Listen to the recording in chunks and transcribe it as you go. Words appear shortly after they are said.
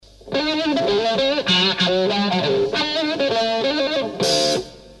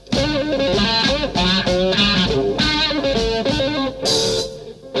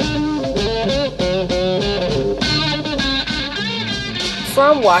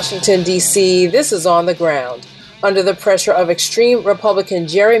From Washington, D.C., this is On the Ground. Under the pressure of extreme Republican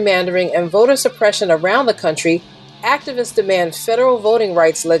gerrymandering and voter suppression around the country, activists demand federal voting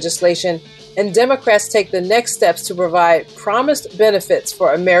rights legislation, and Democrats take the next steps to provide promised benefits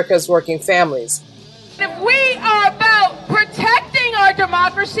for America's working families. If we are about protecting our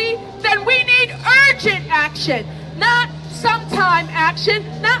democracy, then we need urgent action, not sometime action,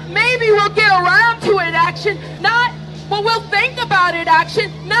 not maybe we'll get around to it action, not well, we'll think about it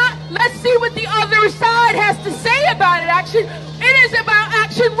action, not let's see what the other side has to say about it action. It is about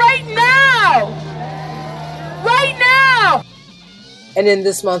action right now. Right now. And in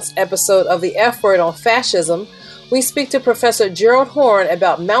this month's episode of The F Word on Fascism, we speak to Professor Gerald Horne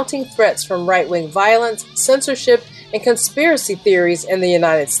about mounting threats from right-wing violence, censorship, and conspiracy theories in the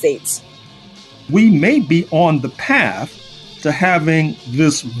United States. We may be on the path to having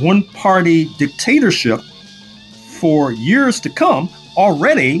this one-party dictatorship for years to come.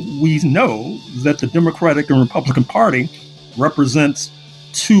 Already, we know that the Democratic and Republican Party represents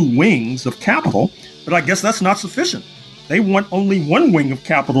two wings of capital, but I guess that's not sufficient. They want only one wing of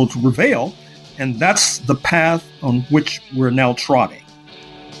capital to prevail, and that's the path on which we're now trotting.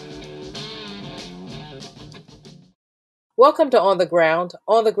 Welcome to On the Ground,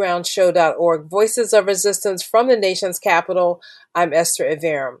 onthegroundshow.org, Voices of Resistance from the nation's capital. I'm Esther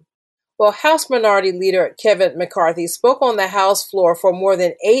Iverem. Well, House Minority Leader Kevin McCarthy spoke on the House floor for more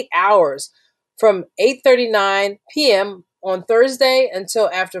than 8 hours, from 8:39 p.m. on Thursday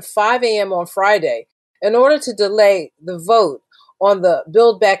until after 5 a.m. on Friday, in order to delay the vote on the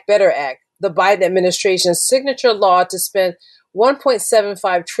Build Back Better Act, the Biden administration's signature law to spend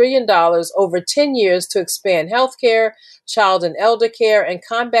 $1.75 trillion over 10 years to expand health care, child and elder care, and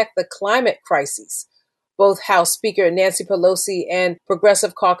combat the climate crises. Both House Speaker Nancy Pelosi and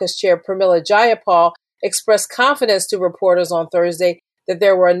Progressive Caucus Chair Pramila Jayapal expressed confidence to reporters on Thursday that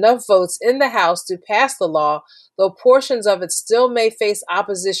there were enough votes in the House to pass the law, though portions of it still may face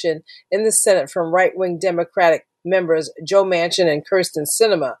opposition in the Senate from right-wing Democratic members Joe Manchin and Kyrsten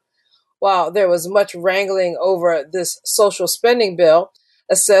Sinema. While there was much wrangling over this social spending bill,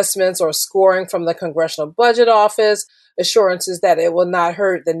 assessments or scoring from the Congressional Budget Office, assurances that it will not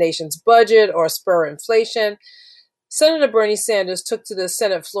hurt the nation's budget or spur inflation, Senator Bernie Sanders took to the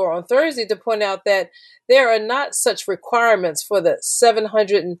Senate floor on Thursday to point out that there are not such requirements for the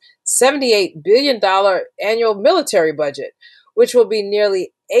 $778 billion annual military budget, which will be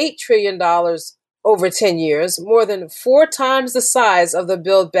nearly $8 trillion over 10 years, more than 4 times the size of the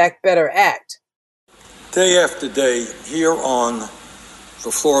Build Back Better Act. Day after day, here on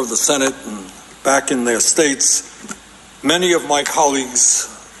the floor of the Senate and back in their states, many of my colleagues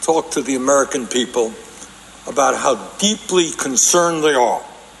talk to the American people about how deeply concerned they are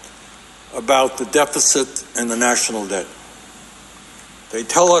about the deficit and the national debt. They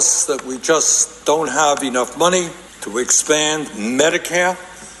tell us that we just don't have enough money to expand Medicare,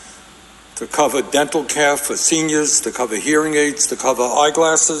 to cover dental care for seniors, to cover hearing aids, to cover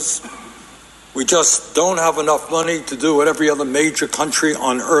eyeglasses. We just don't have enough money to do what every other major country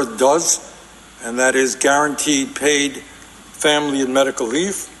on earth does, and that is guaranteed paid family and medical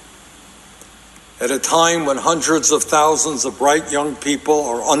leave. At a time when hundreds of thousands of bright young people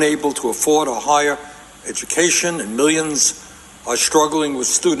are unable to afford a higher education and millions are struggling with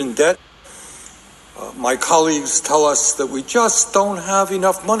student debt, my colleagues tell us that we just don't have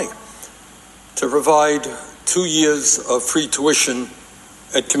enough money to provide 2 years of free tuition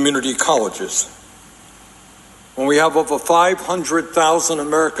at community colleges. When we have over 500,000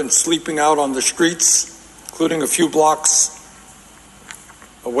 Americans sleeping out on the streets, including a few blocks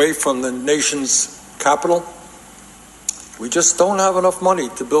away from the nation's capital, we just don't have enough money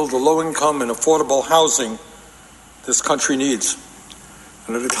to build the low-income and affordable housing this country needs.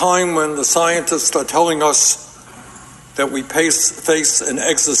 And at a time when the scientists are telling us that we face an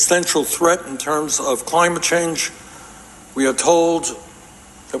existential threat in terms of climate change, we are told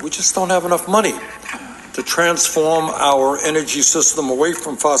that we just don't have enough money to transform our energy system away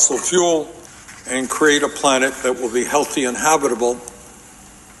from fossil fuel and create a planet that will be healthy and habitable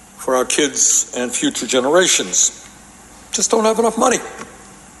for our kids and future generations. Just don't have enough money.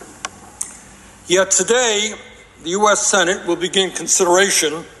 Yet today, the U.S. Senate will begin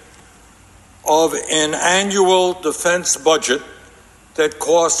consideration of an annual defense budget that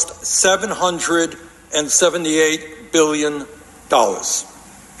cost $778 billion.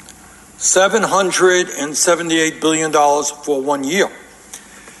 $778 billion for 1 year.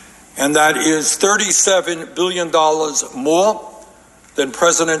 and that is $37 billion more than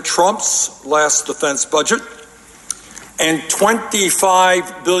President Trump's last defense budget, and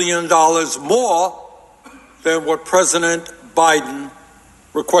 $25 billion more than what President Biden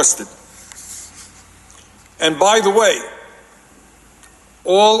requested. And by the way,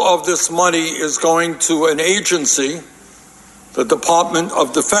 all of this money is going to an agency, the Department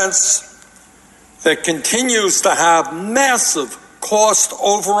of Defense, that continues to have massive cost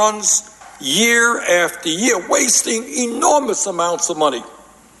overruns year after year, wasting enormous amounts of money,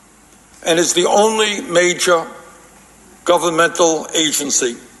 and is the only major governmental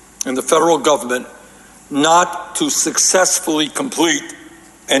agency in the federal government not to successfully complete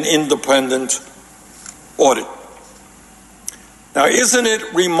an independent audit. Now, isn't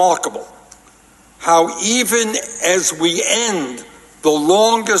it remarkable how even as we end the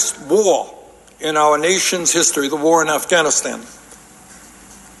longest war in our nation's history, the war in Afghanistan,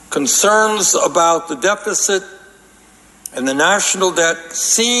 concerns about the deficit and the national debt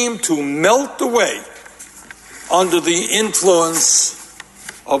seem to melt away under the influence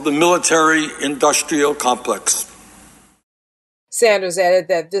of the military-industrial complex. Sanders added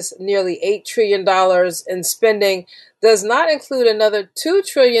that this nearly $8 trillion in spending does not include another $2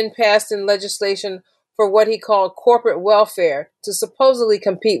 trillion passed in legislation for what he called corporate welfare to supposedly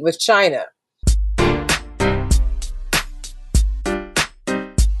compete with China.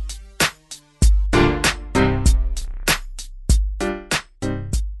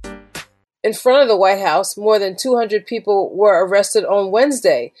 In front of the White House, more than 200 people were arrested on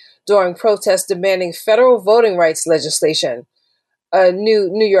Wednesday during protests demanding federal voting rights legislation. A new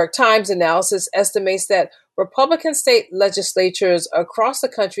New York Times analysis estimates that Republican state legislatures across the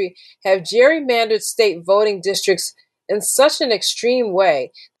country have gerrymandered state voting districts in such an extreme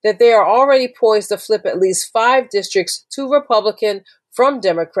way that they are already poised to flip at least 5 districts to Republican from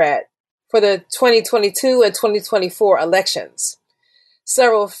Democrat for the 2022 and 2024 elections.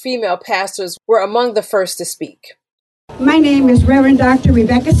 Several female pastors were among the first to speak. My name is Reverend Dr.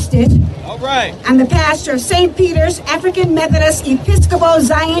 Rebecca Stitt. All right. I'm the pastor of St. Peter's African Methodist Episcopal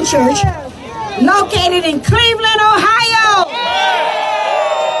Zion Church, located in Cleveland, Ohio.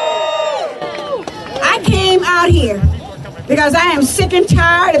 I came out here because I am sick and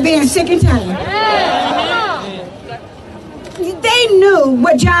tired of being sick and tired. They knew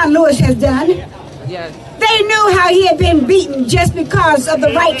what John Lewis has done. Yes. They knew how he had been beaten just because of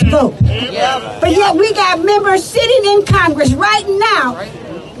the right to vote. But yet we got members sitting in Congress right now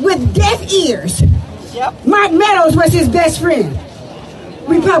with deaf ears. Mark Meadows was his best friend,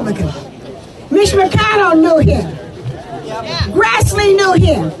 Republican. Mitch McConnell knew him. Grassley knew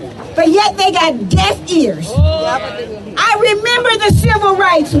him. But yet they got deaf ears. I remember the civil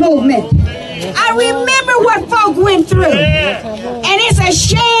rights movement. I remember what folk went through. And it's a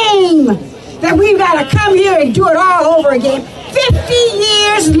shame that we've got to come here and do it all over again 50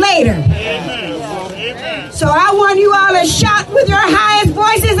 years later. So I want you all to shout with your highest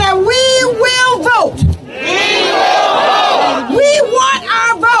voices that we will vote. We will vote. We want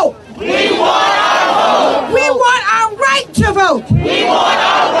our vote. We want our vote. We want our right to vote. We want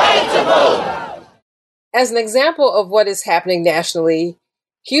our right to vote. As an example of what is happening nationally,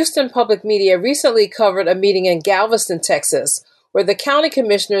 Houston Public Media recently covered a meeting in Galveston, Texas, where the county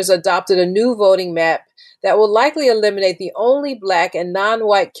commissioners adopted a new voting map that will likely eliminate the only Black and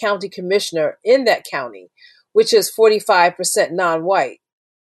non-white county commissioner in that county, which is 45% non-white.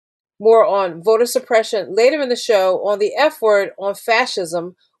 More on voter suppression later in the show on the F word on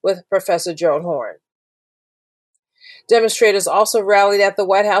fascism with Professor Gerald Horne. Demonstrators also rallied at the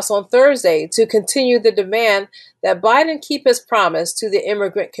White House on Thursday to continue the demand that Biden keep his promise to the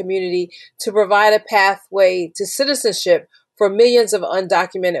immigrant community to provide a pathway to citizenship for millions of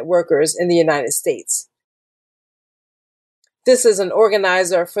undocumented workers in the United States. This is an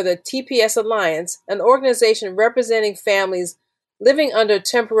organizer for the TPS Alliance, an organization representing families living under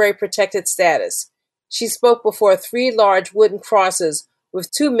temporary protected status. She spoke before 3 large wooden crosses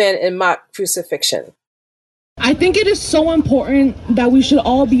with 2 men in mock crucifixion. I think it is so important that we should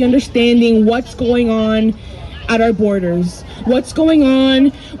all be understanding what's going on at our borders, what's going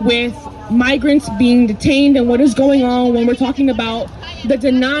on with migrants being detained, and what is going on when we're talking about the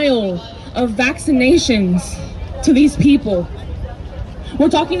denial of vaccinations to these people. We're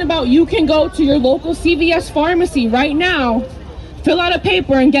talking about you can go to your local CVS pharmacy right now, fill out a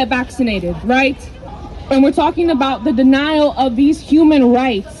paper and get vaccinated, right? And we're talking about the denial of these human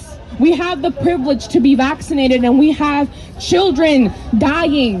rights. We have the privilege to be vaccinated, and we have children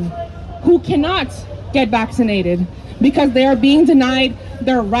dying who cannot get vaccinated because they are being denied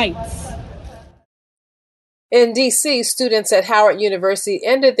their rights. In D.C., students at Howard University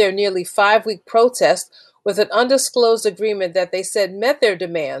ended their nearly 5-week protest with an undisclosed agreement that they said met their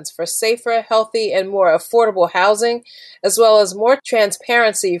demands for safer, healthy, and more affordable housing, as well as more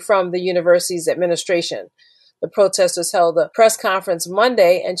transparency from the university's administration. The protesters held a press conference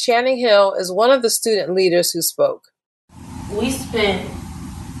Monday, and Channing Hill is one of the student leaders who spoke. We spent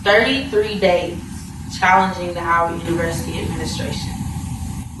 33 days challenging the Howard University administration.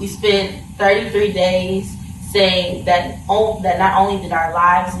 We spent 33 days saying that not only did our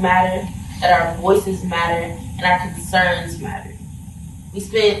lives matter, that our voices matter, and our concerns matter. We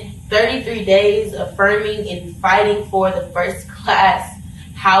spent 33 days affirming and fighting for the first-class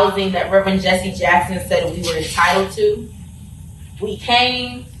housing that Reverend Jesse Jackson said we were entitled to. We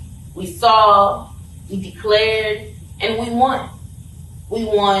came, we saw, we declared, and we won. We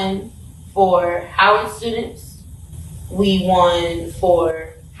won for Howard students. We won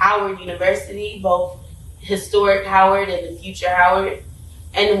for Howard University, both historic Howard and the future Howard.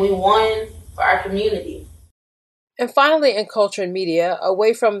 And we won for our community. And finally, in culture and media,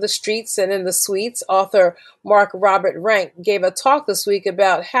 away from the streets and in the suites, author Mark Robert Rank gave a talk this week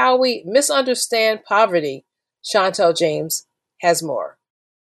about how we misunderstand poverty. Chantel James has more.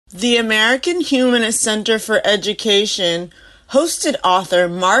 The American Humanist Center for Education hosted author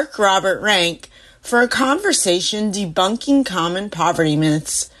Mark Robert Rank for a conversation debunking common poverty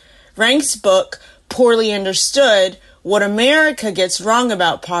myths. Rank's book, Poorly Understood: What America Gets Wrong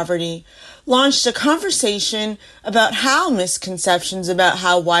About Poverty, launched a conversation about how misconceptions about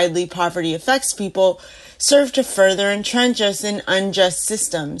how widely poverty affects people serve to further entrench us in unjust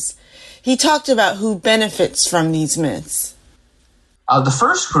systems. He talked about who benefits from these myths. The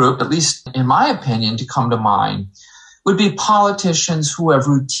first group, at least in my opinion, to come to mind would be politicians who have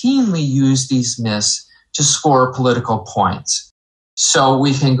routinely used these myths to score political points. So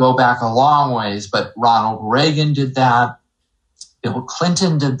we can go back a long ways, but Ronald Reagan did that, Bill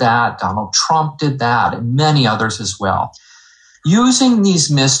Clinton did that, Donald Trump did that, and many others as well. Using these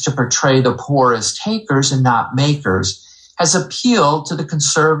myths to portray the poor as takers and not makers has appealed to the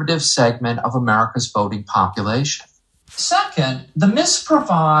conservative segment of America's voting population. Second, the myths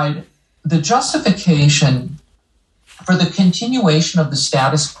provide the justification for the continuation of the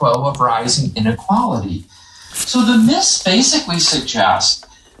status quo of rising inequality. So the myths basically suggest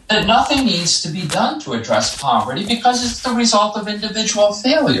that nothing needs to be done to address poverty because it's the result of individual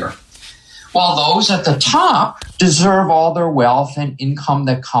failure, while those at the top deserve all their wealth and income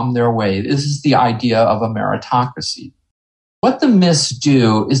that come their way. This is the idea of a meritocracy. What the myths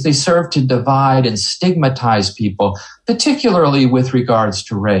do is they serve to divide and stigmatize people, particularly with regards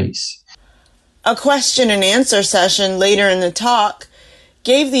to race. A question and answer session later in the talk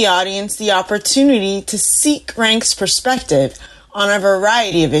gave the audience the opportunity to seek Rank's perspective on a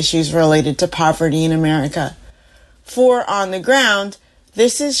variety of issues related to poverty in America. For On the Ground,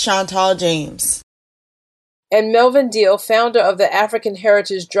 this is Chantal James. And Melvin Deal, founder of the African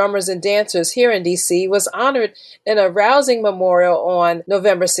Heritage Drummers and Dancers here in D.C., was honored in a rousing memorial on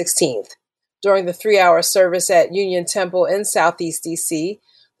November 16th. During the 3-hour service at Union Temple in Southeast D.C.,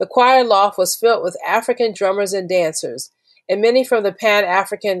 the choir loft was filled with African drummers and dancers, and many from the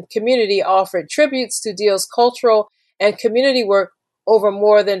Pan-African community offered tributes to Deal's cultural and community work over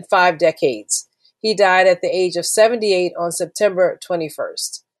more than 5 decades. He died at the age of 78 on September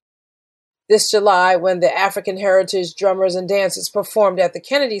 21st. This July, when the African Heritage Drummers and Dancers performed at the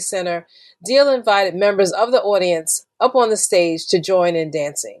Kennedy Center, Deal invited members of the audience up on the stage to join in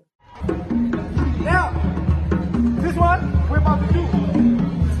dancing. Now, this one we're about to do.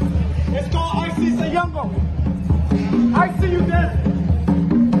 It's called I See Sayungo. I see you dancing.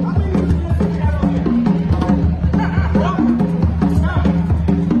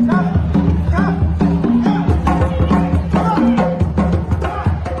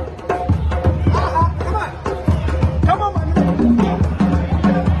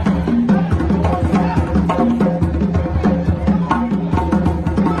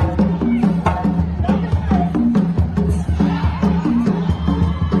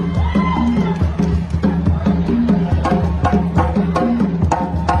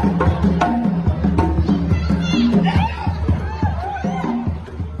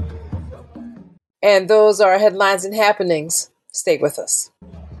 And those are headlines and happenings. Stay with us.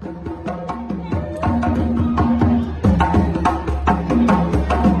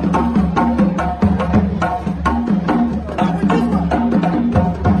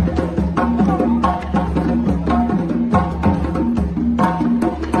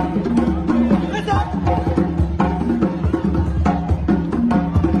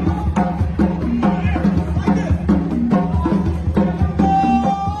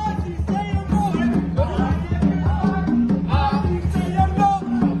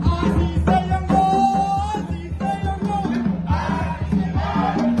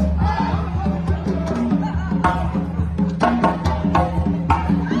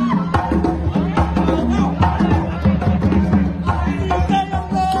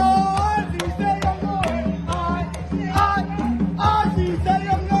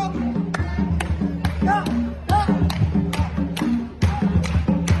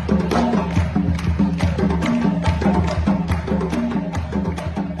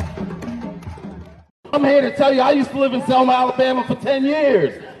 I'm here to tell you, I used to live in Selma, Alabama for 10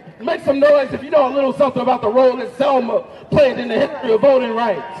 years. Make some noise if you know a little something about the role that Selma played in the history of voting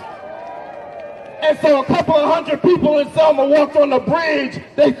rights. And so a couple of hundred people in Selma walked on the bridge.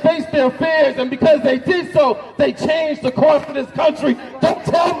 They faced their fears, and because they did so, they changed the course of this country. Don't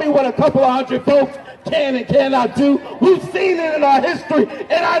tell me what a couple of hundred folks can and cannot do. We've seen it in our history,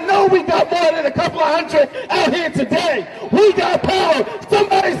 and I know we got more than a couple of hundred out here today. We got power.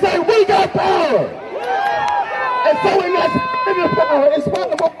 Somebody say, we got power. And so in that spirit of power, in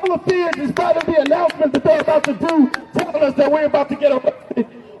spite of all the fears, in spite of the announcement that they're about to do, telling us that we're about to get arrested,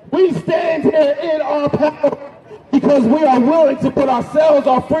 we stand here in our power because we are willing to put ourselves,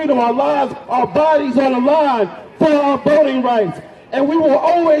 our freedom, our lives, our bodies on the line for our voting rights. And we will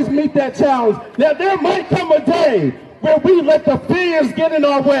always meet that challenge. Now, there might come a day where we let the fears get in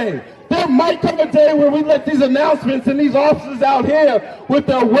our way. There might come a day where we let these announcements and these officers out here with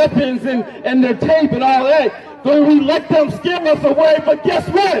their weapons and their tape and all that, where we let them scare us away. But guess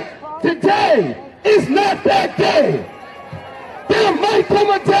what? Today is not that day. There might come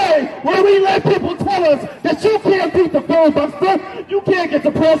a day where we let people tell us that you can't beat the filibuster, you can't get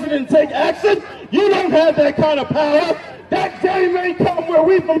the president to take action, you don't have that kind of power. That day may come where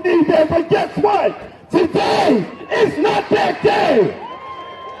we believe that, but guess what? Today is not that day.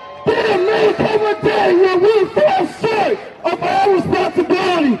 There may come a day where we fall short of our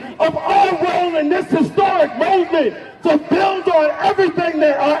responsibility, of our role in this historic movement to build on everything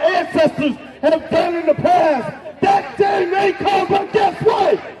that our ancestors have done in the past. That day may come, but guess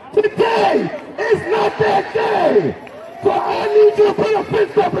what? Today is not that day. So I need you to put a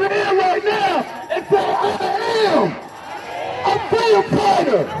fist up in the air right now and say, I am a freedom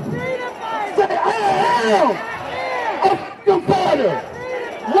fighter. Say, I am a freedom fighter.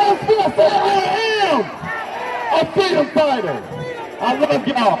 Once more, say, I am a freedom fighter. I love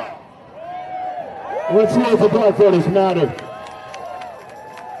y'all. Let's hear the Black Voters Matter.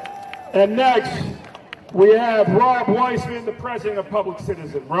 And next, we have Rob Weissman, the president of Public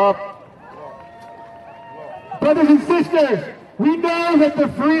Citizen. Rob. Brothers and sisters, we know that the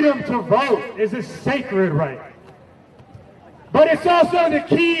freedom to vote is a sacred right. But it's also the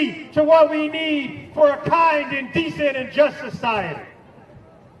key to what we need for a kind and decent and just society.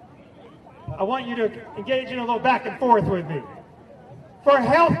 I want you to engage in a little back and forth with me. For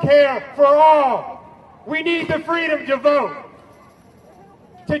health care for all, we need the freedom to vote.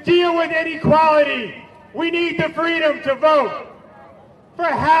 To deal with inequality, we need the freedom to vote. For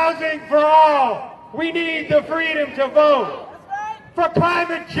housing for all, we need the freedom to vote. For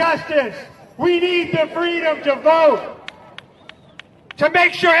climate justice, we need the freedom to vote. To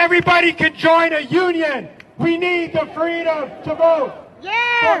make sure everybody can join a union, we need the freedom to vote.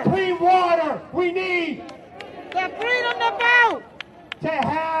 Yeah. For clean water, we need the freedom to vote. To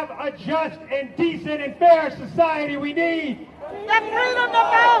have a just and decent and fair society, we need the freedom to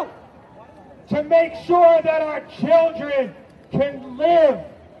vote. To make sure that our children can live,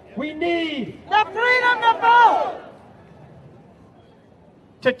 we need the freedom to vote.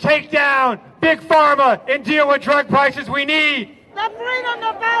 To take down Big Pharma and deal with drug prices, we need the freedom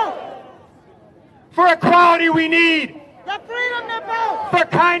to vote. For equality, we need the freedom to vote. For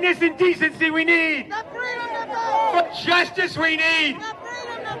kindness and decency, we need the freedom to vote. For justice, we need the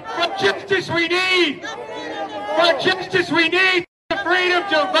freedom to vote. For justice, we need the freedom to vote. For justice, we need the freedom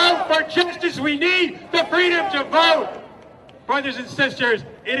to vote. For justice, we need the freedom to vote. Brothers and sisters,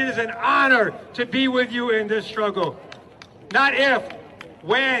 it is an honor to be with you in this struggle. Not if,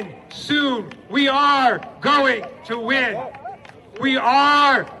 when, soon, we are going to win. We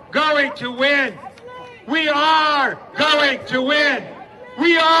are going to win. We are going to win.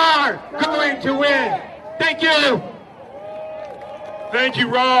 We are going to win. Thank you. Thank you,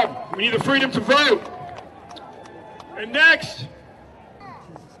 Rob. We need the freedom to vote. And next,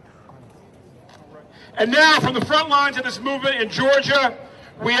 and now from the front lines of this movement in Georgia,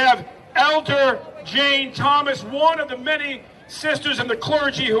 we have Elder Jane Thomas, one of the many sisters in the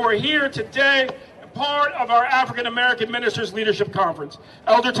clergy who are here today, part of our African American Ministers Leadership Conference.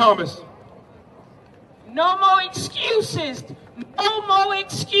 Elder Thomas. No more excuses. No more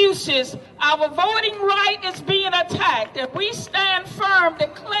excuses. Our voting right is being attacked, and we stand firm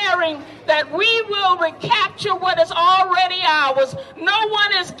declaring that we will recapture what is already ours. No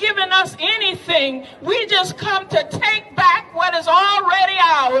one is giving us anything. We just come to take back what is already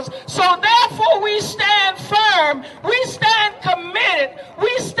ours. So therefore we stand firm. We stand committed.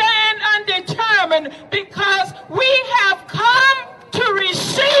 We stand undetermined because we have come to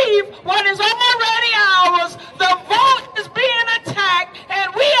receive what is already ours. The vote is being attacked,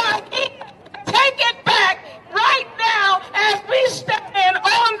 and we are here to take it back right now as we stand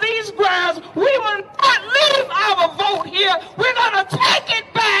on these grounds. We will not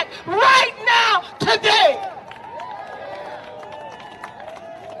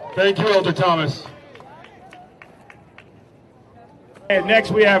Thank you, Elder Thomas. And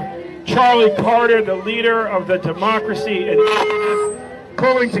next we have Charlie Carter, the leader of the Democracy Initiative,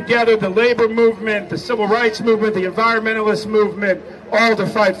 pulling together the labor movement, the civil rights movement, the environmentalist movement, all to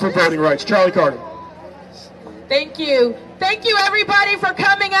fight for voting rights. Charlie Carter. Thank you. Thank you, everybody, for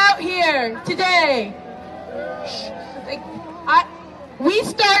coming out here today. We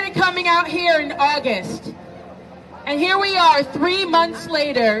started coming out here in August, and here we are 3 months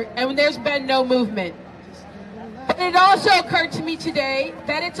later, and there's been no movement. But it also occurred to me today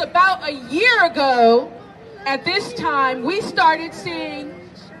that it's about a year ago, at this time, we started seeing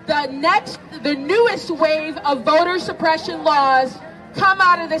the newest wave of voter suppression laws come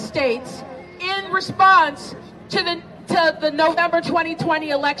out of the states in response to the November 2020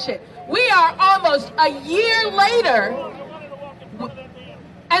 election. We are almost a year later,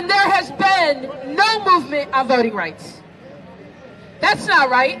 and there has been no movement on voting rights. That's not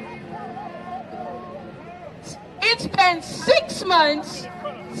right. It's been 6 months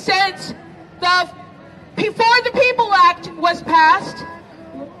since Before the People Act was passed.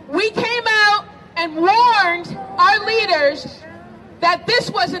 We came out and warned our leaders that this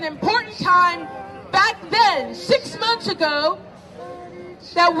was an important time back then, 6 months ago,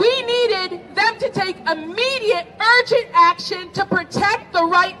 that we needed them to take immediate, urgent action to protect the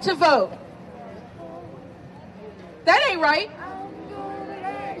right to vote. That ain't right.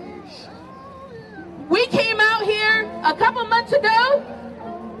 We came out here a couple months ago,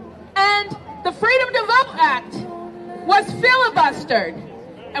 and the Freedom to Vote Act was filibustered.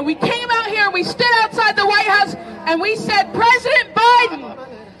 And we came out here, we stood outside the White House, and we said, President Biden,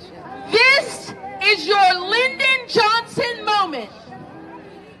 this is your Lyndon Johnson moment.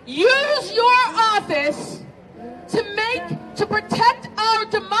 Use your office to protect our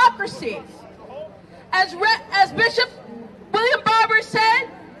democracy. As Bishop William Barber said,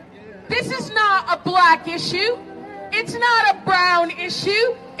 this is not a black issue. It's not a brown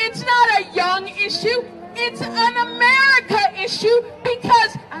issue. It's not a young issue. It's an America issue,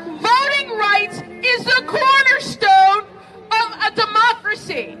 because voting rights is the cornerstone of a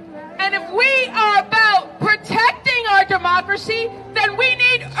democracy. And if we are about protecting our democracy, then we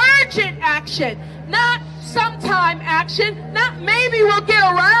need urgent action, not sometime action, not maybe we'll get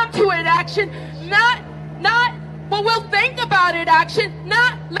around to it action, not well, we'll think about it action,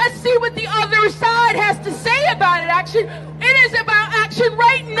 not let's see what the other side has to say about it action. It is about action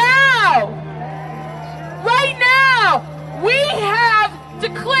right now. Right now, we have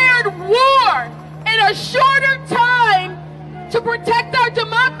declared war in a shorter time to protect our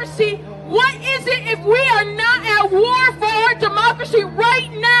democracy. What is it if we are not at war for our democracy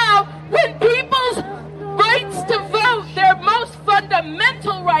right now, when people's rights to vote, their most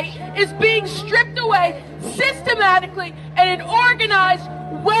fundamental right, is being stripped away systematically in an organized,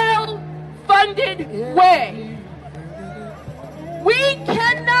 well-funded way? We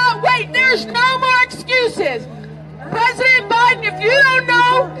cannot wait. There's no more excuses. President Biden, if you don't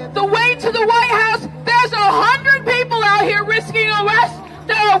know the way to the White House, there's 100 people out here risking arrest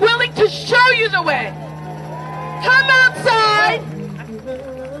that are willing to show you the way. Come outside,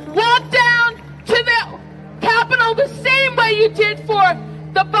 walk down to the Capitol the same way you did for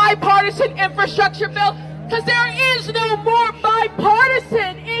the bipartisan infrastructure bill, because there is no more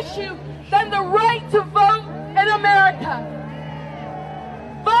bipartisan issue than the right to vote in America.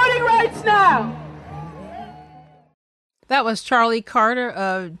 Voting rights now. That was Charlie Carter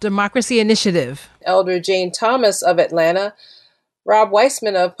of Democracy Initiative, Elder Jane Thomas of Atlanta, Rob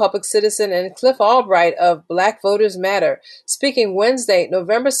Weissman of Public Citizen, and Cliff Albright of Black Voters Matter, speaking Wednesday,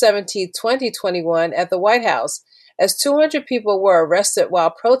 November 17, 2021 at the White House, as 200 people were arrested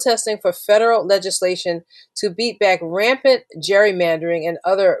while protesting for federal legislation to beat back rampant gerrymandering and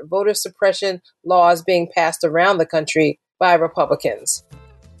other voter suppression laws being passed around the country by Republicans.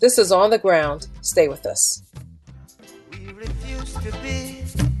 This is On the Ground. Stay with us. We refuse to be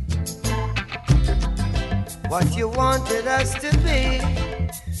what you wanted us to be.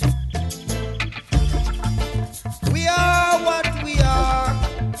 We are what we are.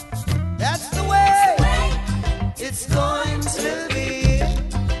 That's the way it's going to be.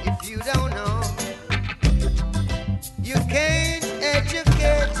 If you don't know, you can't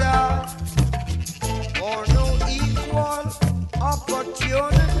educate us for no equal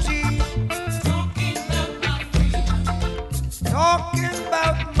opportunity. Talking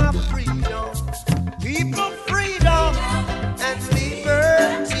about my freedom, people, freedom and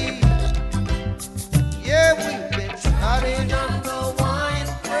liberty. Yeah, we've been shouting on the wine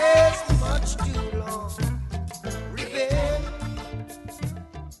press much too long.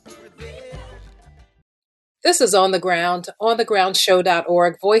 This is On the Ground,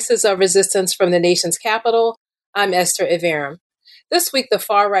 onthegroundshow.org, Voices of Resistance from the Nation's Capital. I'm Esther Iverem. This week, the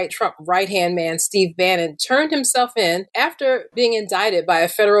far-right Trump right-hand man, Steve Bannon, turned himself in after being indicted by a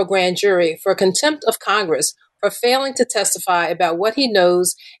federal grand jury for contempt of Congress for failing to testify about what he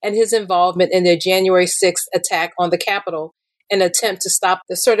knows and his involvement in the January 6th attack on the Capitol, an attempt to stop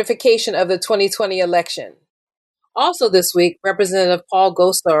the certification of the 2020 election. Also this week, Representative Paul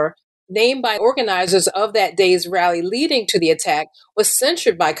Gosar, named by organizers of that day's rally leading to the attack, was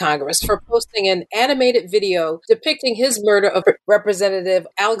censured by Congress for posting an animated video depicting his murder of Representative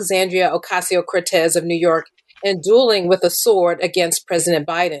Alexandria Ocasio-Cortez of New York and dueling with a sword against President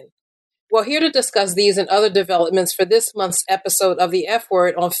Biden. Well, here to discuss these and other developments for this month's episode of The F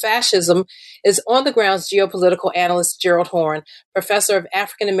Word on Fascism is On the Ground's geopolitical analyst Gerald Horne, professor of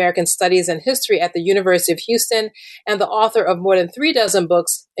African American Studies and History at the University of Houston, and the author of more than 36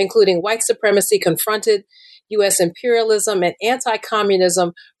 books, including White Supremacy Confronted, U.S. Imperialism and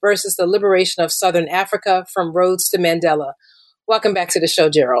Anti-Communism versus the Liberation of Southern Africa, From Rhodes to Mandela. Welcome back to the show,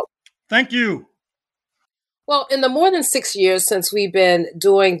 Gerald. Thank you. Well, in the more than 6 years since we've been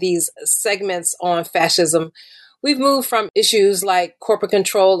doing these segments on fascism, we've moved from issues like corporate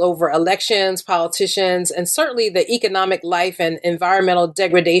control over elections, politicians, and certainly the economic life and environmental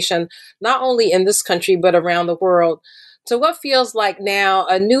degradation, not only in this country, but around the world, to what feels like now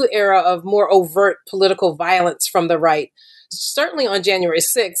a new era of more overt political violence from the right, certainly on January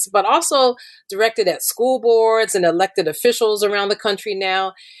 6th, but also directed at school boards and elected officials around the country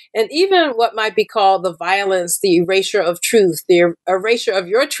now, and even what might be called the violence, the erasure of truth, the erasure of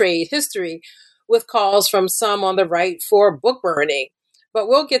your trade history, with calls from some on the right for book burning. But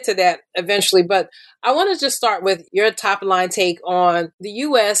we'll get to that eventually. But I want to just start with your top line take on the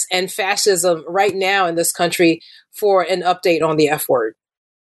U.S. and fascism right now in this country for an update on the F word.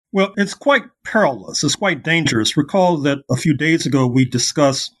 Well, it's quite perilous. It's quite dangerous. Recall that a few days ago we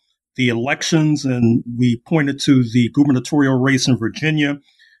discussed the elections and we pointed to the gubernatorial race in Virginia,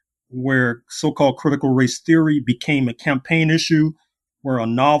 where so-called critical race theory became a campaign issue, where a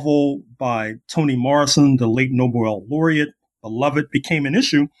novel by Toni Morrison, the late Nobel laureate, beloved, became an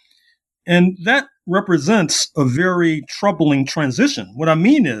issue. And that represents a very troubling transition. What I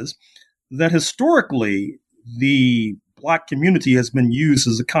mean is that historically, the Black community has been used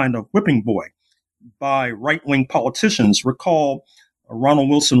as a kind of whipping boy by right-wing politicians. Recall Ronald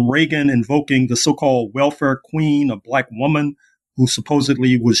Wilson Reagan invoking the so-called welfare queen, a Black woman who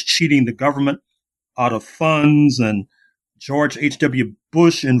supposedly was cheating the government out of funds, and George H.W.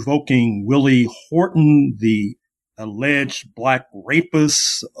 Bush invoking Willie Horton, the alleged Black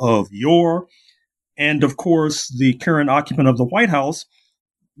rapist of yore, and of course, the current occupant of the White House,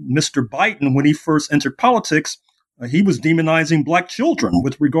 Mr. Biden, when he first entered politics, he was demonizing Black children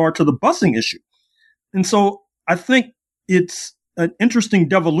with regard to the busing issue. And so I think it's an interesting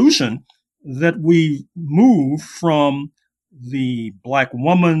devolution that we move from the Black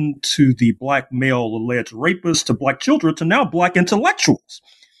woman to the Black male alleged rapist to Black children to now Black intellectuals.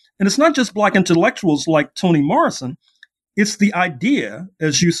 And it's not just Black intellectuals like Toni Morrison. It's the idea,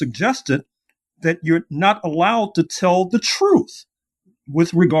 as you suggested, that you're not allowed to tell the truth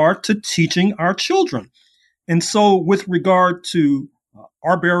with regard to teaching our children. And so with regard to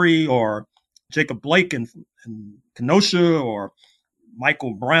Arbery or Jacob Blake and Kenosha or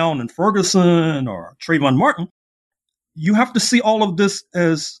Michael Brown and Ferguson or Trayvon Martin, you have to see all of this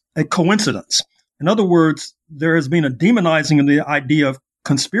as a coincidence. In other words, there has been a demonizing of the idea of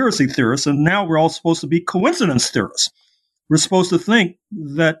conspiracy theorists, and now we're all supposed to be coincidence theorists. We're supposed to think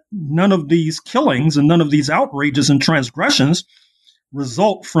that none of these killings and none of these outrages and transgressions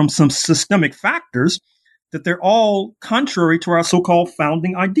result from some systemic factors, that they're all contrary to our so-called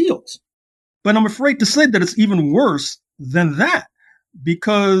founding ideals. But I'm afraid to say that it's even worse than that,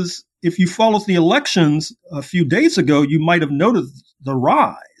 because if you followed the elections a few days ago, you might have noticed the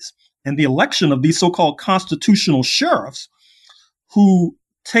rise and the election of these so-called constitutional sheriffs who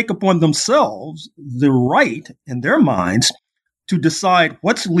take upon themselves the right in their minds to decide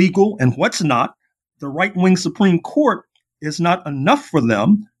what's legal and what's not. The right-wing Supreme Court is not enough for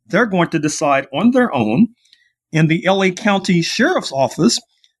them. They're going to decide on their own. In the LA County Sheriff's Office,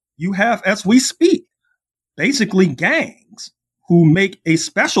 you have, as we speak, basically gangs who make a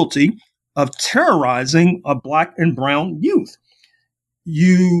specialty of terrorizing a Black and brown youth.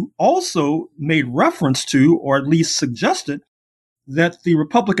 You also made reference to, or at least suggested, that the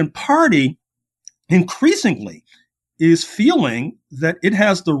Republican Party increasingly is feeling that it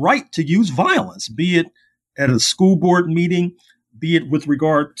has the right to use violence, be it at a school board meeting, be it with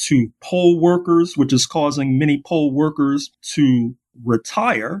regard to poll workers, which is causing many poll workers to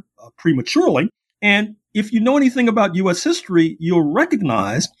retire prematurely, and if you know anything about U.S. history, you'll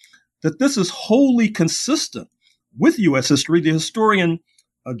recognize that this is wholly consistent with U.S. history. The historian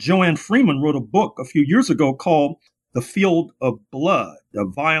Joanne Freeman wrote a book a few years ago called The Field of Blood, the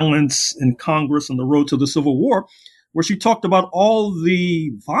Violence in Congress and the Road to the Civil War, where she talked about all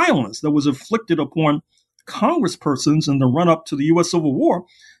the violence that was inflicted upon congresspersons in the run-up to the U.S. Civil War,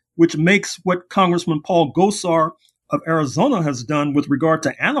 which makes what Congressman Paul Gosar of Arizona has done with regard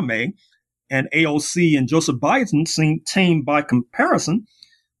to anime and AOC and Joseph Biden seem tame by comparison.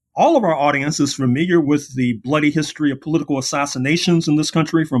 All of our audience is familiar with the bloody history of political assassinations in this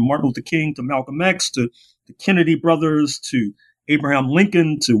country, from Martin Luther King to Malcolm X to the Kennedy brothers to Abraham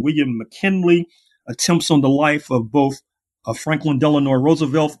Lincoln to William McKinley, attempts on the life of both Franklin Delano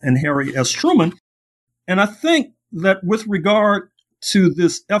Roosevelt and Harry S. Truman. And I think that with regard to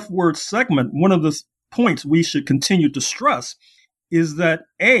this F-word segment, one of the points we should continue to stress is that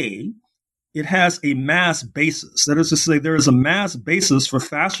A, it has a mass basis. That is to say, there is a mass basis for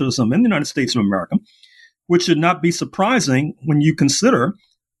fascism in the United States of America, which should not be surprising when you consider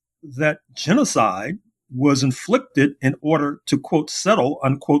that genocide was inflicted in order to, quote, settle,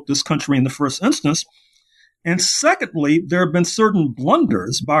 unquote, this country in the first instance. And secondly, there have been certain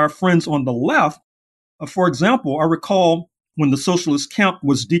blunders by our friends on the left. For example, I recall when the socialist camp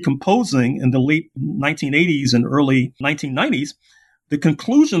was decomposing in the late 1980s and early 1990s, the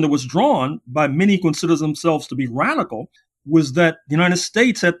conclusion that was drawn by many who consider themselves to be radical was that the United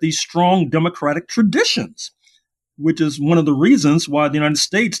States had these strong democratic traditions, which is one of the reasons why the United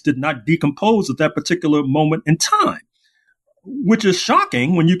States did not decompose at that particular moment in time, which is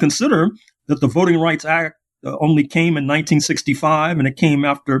shocking when you consider that the Voting Rights Act only came in 1965, and it came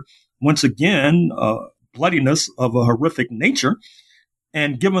after, once again, bloodiness of a horrific nature.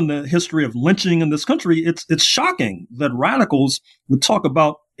 And given the history of lynching in this country, it's shocking that radicals would talk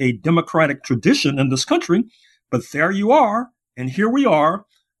about a democratic tradition in this country. But there you are, and here we are,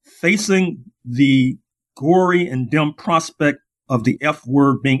 facing the gory and dim prospect of the F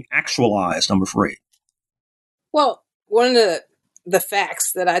word being actualized, I'm afraid. Well, one of the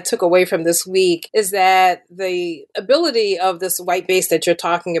facts that I took away from this week is that the ability of this white base that you're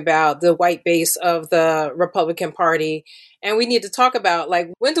talking about, the white base of the Republican Party, and we need to talk about,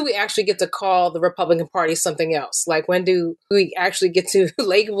 like, when do we actually get to call the Republican Party something else? Like, when do we actually get to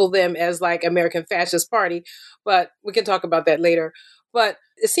label them as, like, American Fascist Party? But we can talk about that later. But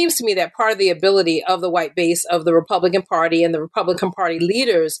it seems to me that part of the ability of the white base of the Republican Party and the Republican Party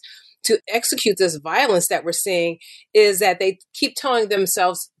leaders to execute this violence that we're seeing is that they keep telling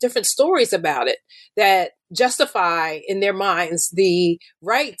themselves different stories about it that justify in their minds the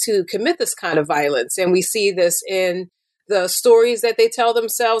right to commit this kind of violence. And we see this in the stories that they tell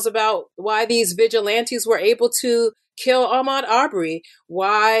themselves about why these vigilantes were able to kill Ahmaud Arbery,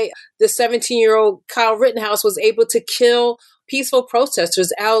 why the 17-year-old Kyle Rittenhouse was able to kill peaceful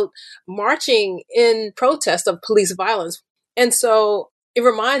protesters out marching in protest of police violence. And so it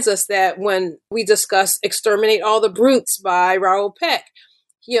reminds us that when we discuss Exterminate All the Brutes by Raoul Peck,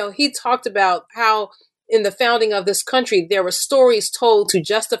 he talked about how in the founding of this country, there were stories told to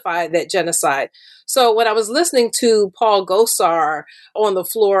justify that genocide. So when I was listening to Paul Gosar on the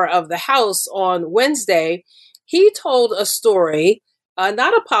floor of the House on Wednesday, he told a story,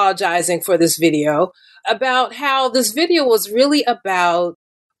 not apologizing for this video, about how this video was really about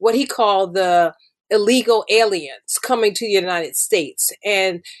what he called the illegal aliens coming to the United States.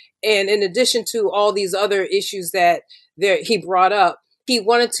 And in addition to all these other issues that he brought up, he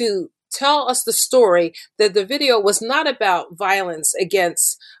wanted to tell us the story that the video was not about violence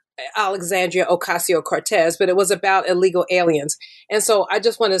against Alexandria Ocasio-Cortez, but it was about illegal aliens. And so I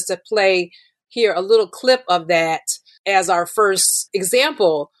just want us to play here a little clip of that as our first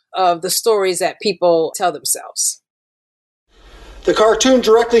example of the stories that people tell themselves. The cartoon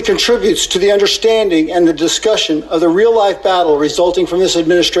directly contributes to the understanding and the discussion of the real-life battle resulting from this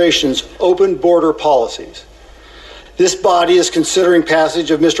administration's open border policies. This body is considering passage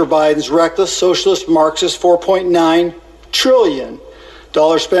of Mr. Biden's reckless, socialist, Marxist $4.9 trillion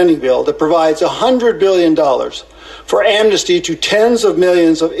spending bill that provides $100 billion for amnesty to tens of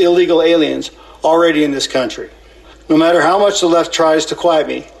millions of illegal aliens already in this country. No matter how much the left tries to quiet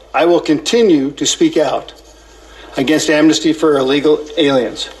me, I will continue to speak out against amnesty for illegal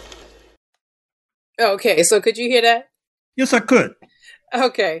aliens. Okay, so could you hear that? Yes, I could.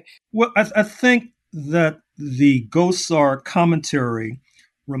 Okay. Well, I think that the Gosar commentary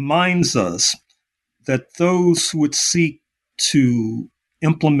reminds us that those who would seek to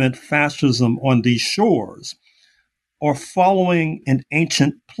implement fascism on these shores are following an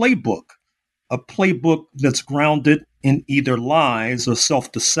ancient playbook a playbook that's grounded in either lies or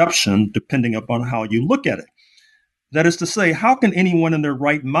self-deception, depending upon how you look at it. That is to say, how can anyone in their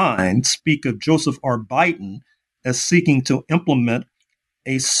right mind speak of Joseph R. Biden as seeking to implement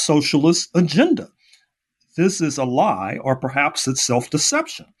a socialist agenda? This is a lie, or perhaps it's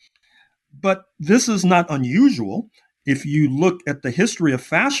self-deception. But this is not unusual. If you look at the history of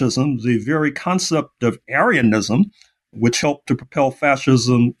fascism, the very concept of Aryanism, which helped to propel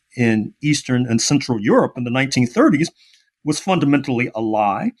fascism in Eastern and Central Europe in the 1930s, was fundamentally a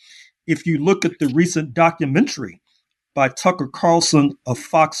lie. If you look at the recent documentary by Tucker Carlson of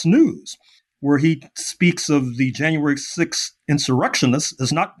Fox News, where he speaks of the January 6th insurrectionists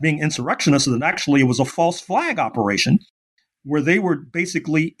as not being insurrectionists, and actually it was a false flag operation where they were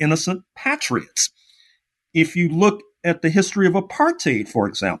basically innocent patriots. If you look at the history of apartheid, for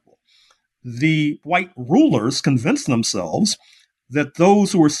example, the white rulers convinced themselves that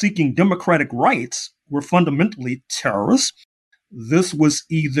those who were seeking democratic rights were fundamentally terrorists. This was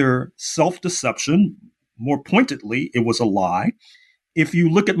either self-deception, more pointedly, it was a lie. If you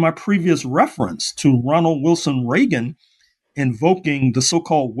look at my previous reference to Ronald Wilson Reagan invoking the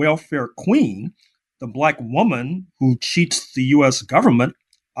so-called welfare queen, the black woman who cheats the U.S. government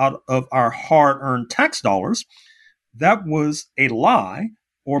out of our hard-earned tax dollars, that was a lie,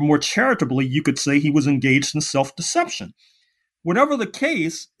 or more charitably, you could say he was engaged in self-deception. Whatever the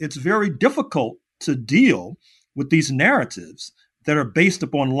case, it's very difficult to deal with these narratives that are based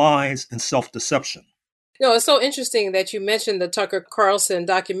upon lies and self-deception. It's so interesting that you mentioned the Tucker Carlson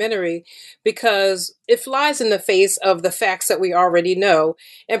documentary, because it flies in the face of the facts that we already know.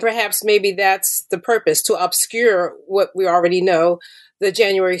 And perhaps maybe that's the purpose, to obscure what we already know. The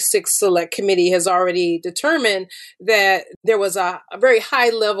January 6th Select Committee has already determined that there was a very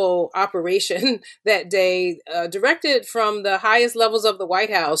high-level operation that day directed from the highest levels of the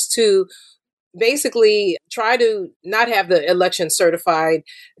White House to basically try to not have the election certified.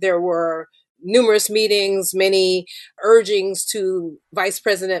 There were numerous meetings, many urgings to Vice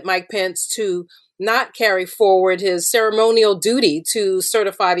President Mike Pence to not carry forward his ceremonial duty to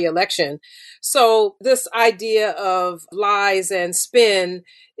certify the election. So this idea of lies and spin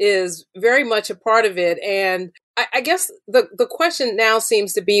is very much a part of it. And I guess the question now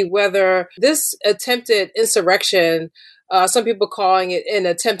seems to be whether this attempted insurrection, some people calling it an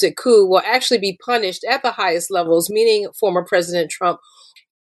attempted coup, will actually be punished at the highest levels, meaning former President Trump.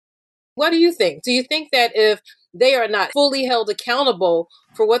 What do you think? Do you think that if they are not fully held accountable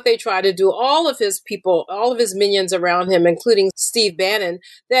for what they try to do, all of his people, all of his minions around him, including Steve Bannon,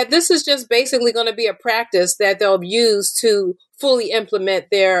 that this is just basically going to be a practice that they'll use to fully implement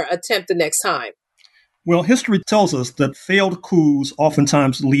their attempt the next time? Well, history tells us that failed coups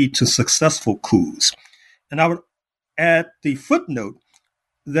oftentimes lead to successful coups. And I would add the footnote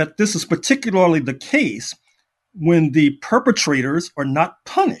that this is particularly the case when the perpetrators are not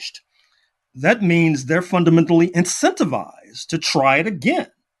punished. That means they're fundamentally incentivized to try it again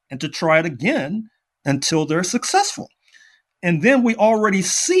and to try it again until they're successful. And then we already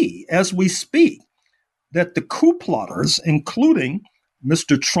see, as we speak, that the coup plotters, including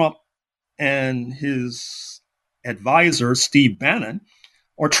Mr. Trump and his advisor, Steve Bannon,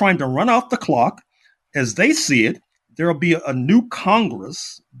 are trying to run out the clock. As they see it, there will be a new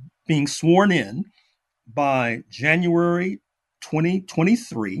Congress being sworn in by January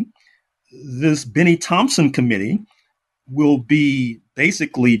 2023. This Benny Thompson committee will be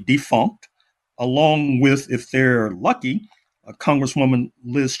basically defunct, along with, if they're lucky, Congresswoman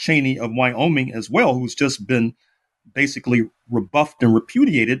Liz Cheney of Wyoming as well, who's just been basically rebuffed and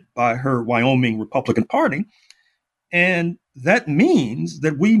repudiated by her Wyoming Republican Party. And that means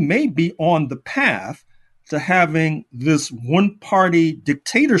that we may be on the path to having this one-party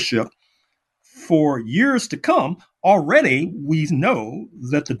dictatorship for years to come. Already, we know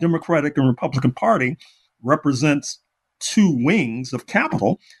that the Democratic and Republican Party represents two wings of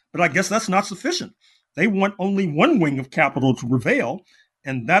capital, but I guess that's not sufficient. They want only one wing of capital to prevail,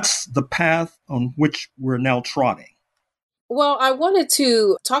 and that's the path on which we're now trotting. Well, I wanted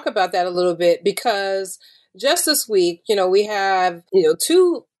to talk about that a little bit because just this week, we have,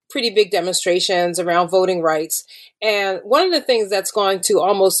 two pretty big demonstrations around voting rights. And one of the things that's going to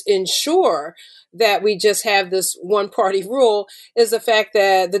almost ensure that we just have this one party rule is the fact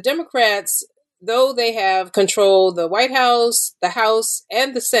that the Democrats, though they have controlled the White House, the House,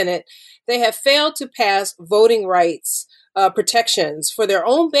 and the Senate, they have failed to pass voting rights protections for their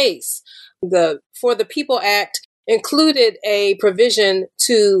own base. The For the People Act included a provision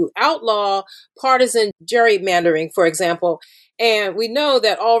to outlaw partisan gerrymandering, for example. And we know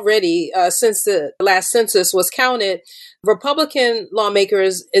that already, since the last census was counted, Republican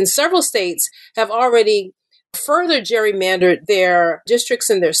lawmakers in several states have already further gerrymandered their districts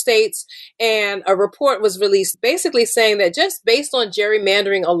in their states. And a report was released basically saying that just based on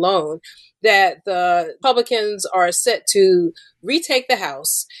gerrymandering alone, that the Republicans are set to retake the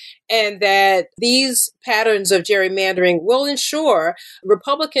House, and that these patterns of gerrymandering will ensure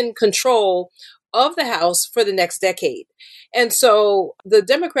Republican control of the House for the next decade. And so the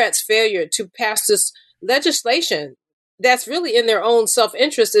Democrats' failure to pass this legislation that's really in their own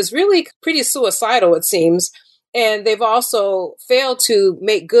self-interest is really pretty suicidal, it seems. And they've also failed to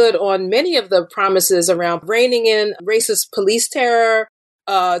make good on many of the promises around reining in racist police terror,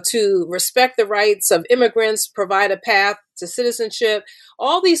 to respect the rights of immigrants, provide a path to citizenship,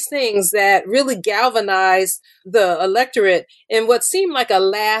 all these things that really galvanized the electorate in what seemed like a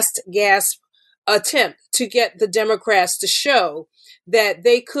last gasp attempt to get the Democrats to show that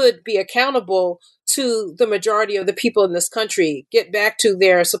they could be accountable to the majority of the people in this country, get back to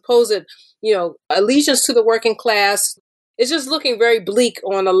their supposed, allegiance to the working class. It's just looking very bleak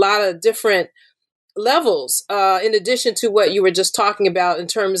on a lot of different levels, in addition to what you were just talking about in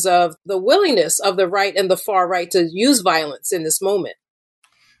terms of the willingness of the right and the far right to use violence in this moment.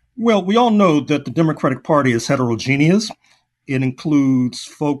 Well, we all know that the Democratic Party is heterogeneous. It includes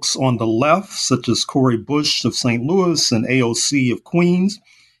folks on the left, such as Cori Bush of St. Louis and AOC of Queens.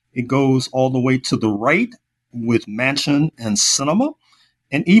 It goes all the way to the right with Manchin and Sinema.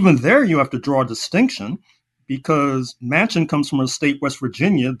 And even there, you have to draw a distinction, because Manchin comes from a state, West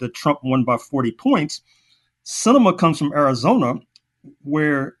Virginia, that Trump won by 40 points. Sinema comes from Arizona,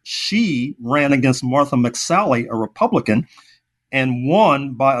 where she ran against Martha McSally, a Republican, and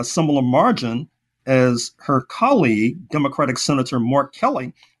won by a similar margin as her colleague, Democratic Senator Mark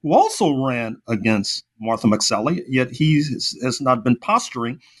Kelly, who also ran against Martha McSally, yet he has not been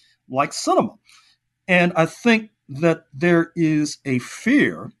posturing like Sinema. And I think that there is a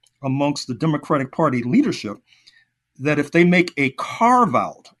fear amongst the Democratic Party leadership that if they make a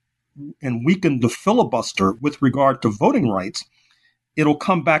carve-out and weaken the filibuster with regard to voting rights, it'll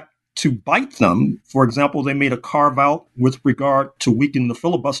come back to bite them. For example, they made a carve-out with regard to weaken the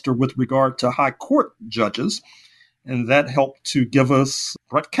filibuster with regard to high court judges, and that helped to give us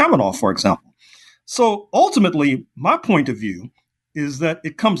Brett Kavanaugh, for example. So ultimately, my point of view is that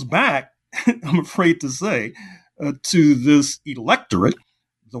it comes back, I'm afraid to say, to this electorate,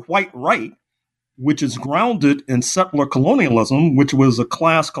 the white right, which is grounded in settler colonialism, which was a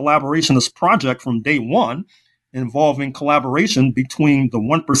class collaborationist project from day one, involving collaboration between the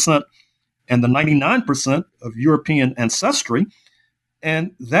 1% and the 99% of European ancestry.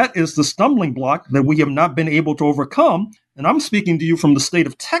 And that is the stumbling block that we have not been able to overcome. And I'm speaking to you from the state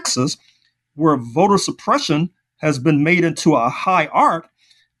of Texas, where voter suppression has been made into a high art,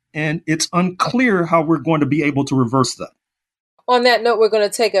 and it's unclear how we're going to be able to reverse that. On that note, we're going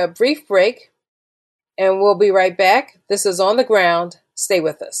to take a brief break, and we'll be right back. This is On the Ground. Stay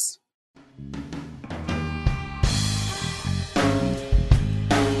with us.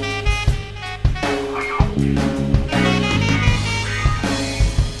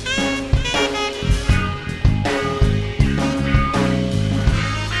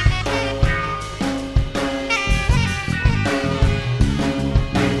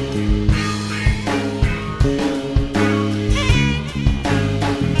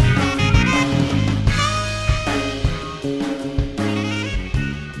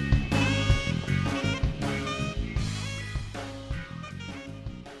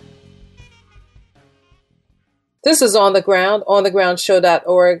 This is On the Ground,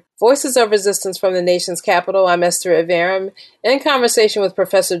 onthegroundshow.org, Voices of Resistance from the Nation's Capital. I'm Esther Iverum, in conversation with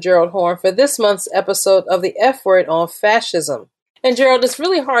Professor Gerald Horne for this month's episode of The F Word on Fascism. And Gerald, it's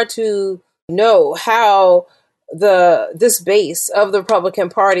really hard to know how this base of the Republican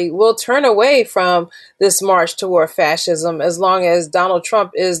Party will turn away from this march toward fascism as long as Donald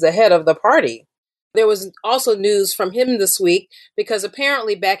Trump is the head of the party. There was also news from him this week because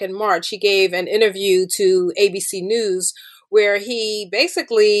apparently back in March, he gave an interview to ABC News where he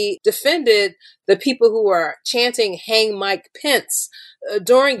basically defended the people who were chanting "Hang Mike Pence"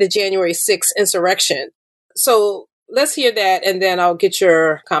 during the January 6th insurrection. So let's hear that, and then I'll get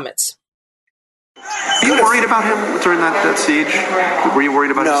your comments. Were you worried about him during that siege? Were you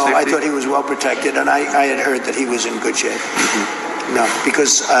worried about his safety? No, I thought he was well protected, and I had heard that he was in good shape. Mm-hmm. No,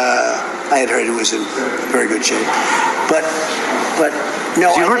 because I had heard he was in very good shape. But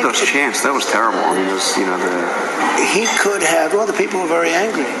no. You heard those chants. That was terrible. I mean, it was, he could have. Well, the people were very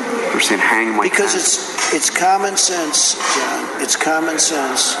angry. They were saying, "Hang Mike Pence." Because it's common sense, John. It's common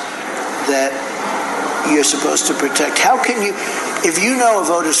sense that you're supposed to protect. How can you, if you know a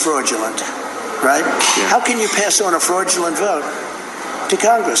vote is fraudulent, right? Yeah. How can you pass on a fraudulent vote to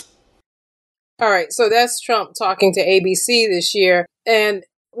Congress? All right, so that's Trump talking to ABC this year. And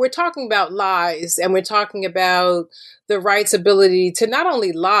we're talking about lies, and we're talking about the right's ability to not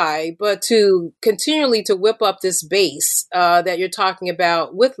only lie, but to continually to whip up this base that you're talking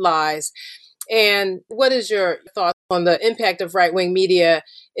about with lies. And what is your thoughts on the impact of right-wing media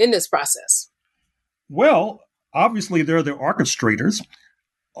in this process? Well, obviously, they're the orchestrators,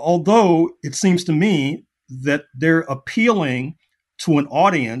 although it seems to me that they're appealing to an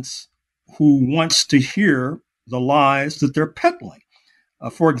audience who wants to hear the lies that they're peddling.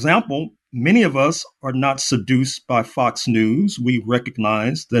 For example, many of us are not seduced by Fox News. We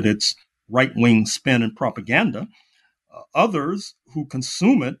recognize that it's right-wing spin and propaganda. Others who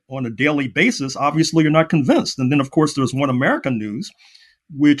consume it on a daily basis obviously are not convinced. And then, of course, there's One American News,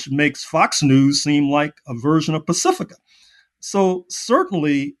 which makes Fox News seem like a version of Pacifica. So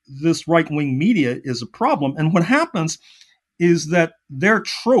certainly this right-wing media is a problem. And what happens is that their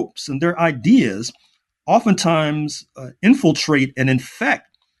tropes and their ideas oftentimes infiltrate and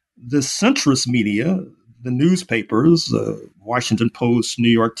infect the centrist media, the newspapers, Washington Post, New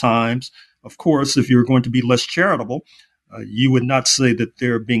York Times. Of course, if you're going to be less charitable, you would not say that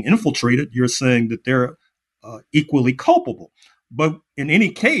they're being infiltrated. You're saying that they're equally culpable. But in any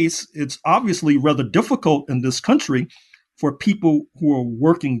case, it's obviously rather difficult in this country for people who are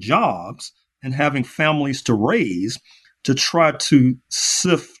working jobs and having families to raise to try to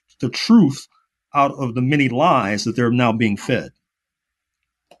sift the truth out of the many lies that they're now being fed.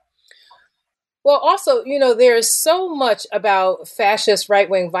 Well, also, there's so much about fascist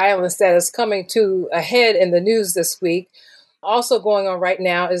right-wing violence that is coming to a head in the news this week. Also going on right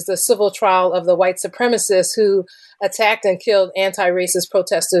now is the civil trial of the white supremacists who attacked and killed anti-racist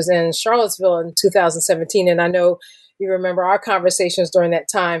protesters in Charlottesville in 2017. And I know you remember our conversations during that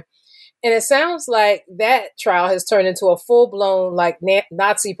time. And it sounds like that trial has turned into a full-blown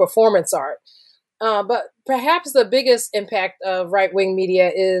Nazi performance art. But perhaps the biggest impact of right-wing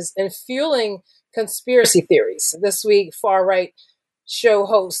media is in fueling conspiracy theories. This week, far-right show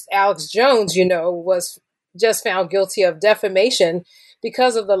host Alex Jones, was just found guilty of defamation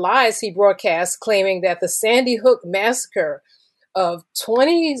because of the lies he broadcast, claiming that the Sandy Hook massacre of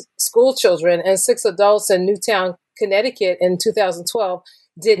 20 school children and 6 adults in Newtown, Connecticut in 2012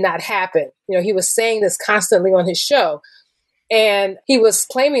 did not happen. He was saying this constantly on his show. And he was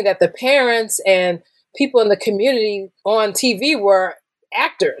claiming that the parents and people in the community on TV were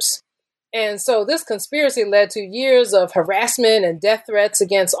actors. And so this conspiracy led to years of harassment and death threats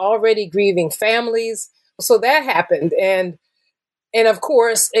against already grieving families. So that happened. And of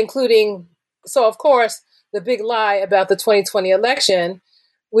course, the big lie about the 2020 election,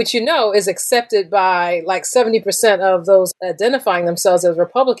 which is accepted by like 70% of those identifying themselves as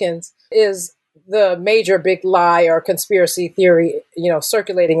Republicans, is the major big lie or conspiracy theory,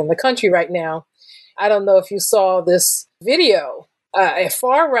 circulating in the country right now. I don't know if you saw this video, a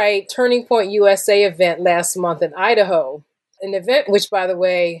far-right Turning Point USA event last month in Idaho, an event which, by the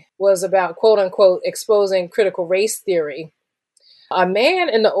way, was about, quote unquote, exposing critical race theory. A man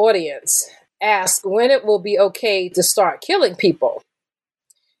in the audience asked when it will be okay to start killing people.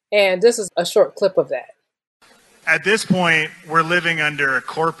 And this is a short clip of that. At this point, we're living under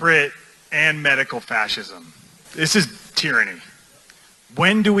corporate and medical fascism. This is tyranny.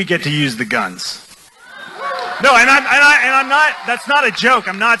 When do we get to use the guns? No, and I'm not, that's not a joke.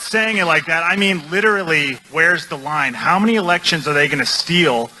 I'm not saying it like that. I mean, literally, where's the line? How many elections are they going to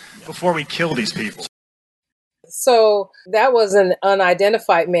steal before we kill these people? So that was an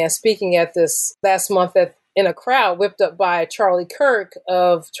unidentified man speaking at this last month in a crowd whipped up by Charlie Kirk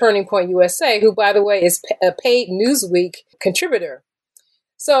of Turning Point USA, who, by the way, is a paid Newsweek contributor.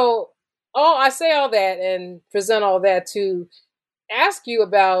 So I say all that and present all that to ask you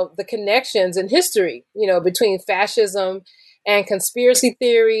about the connections in history, between fascism and conspiracy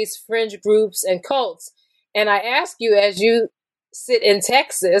theories, fringe groups, and cults. And I ask you, as you sit in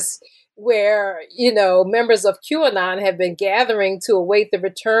Texas, where, members of QAnon have been gathering to await the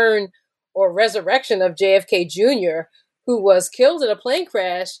return or resurrection of JFK Jr., who was killed in a plane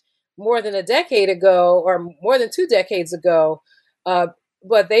crash more than a decade ago, or more than 2 decades ago.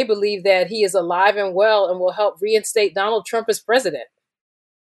 But they believe that he is alive and well and will help reinstate Donald Trump as president.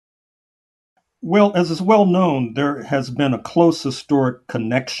 Well, as is well known, there has been a close historic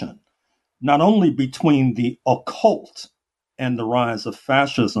connection, not only between the occult and the rise of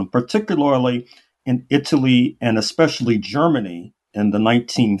fascism, particularly in Italy and especially Germany in the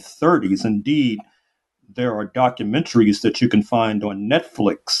 1930s. Indeed, there are documentaries that you can find on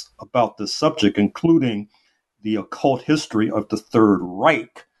Netflix about this subject, including the occult history of the Third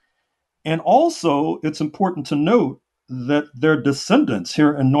Reich. And also, it's important to note that their descendants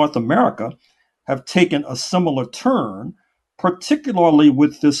here in North America have taken a similar turn, particularly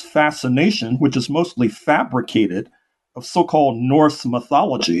with this fascination, which is mostly fabricated, of so-called Norse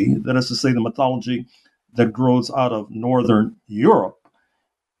mythology, that is to say, the mythology that grows out of Northern Europe.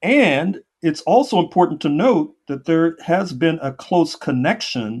 And it's also important to note that there has been a close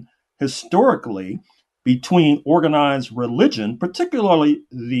connection historically between organized religion, particularly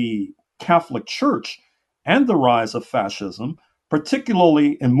the Catholic Church, and the rise of fascism,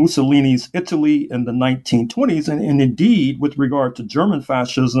 particularly in Mussolini's Italy in the 1920s, and indeed with regard to German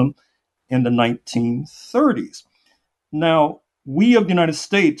fascism in the 1930s. Now, we of the United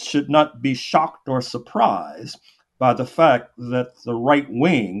States should not be shocked or surprised by the fact that the right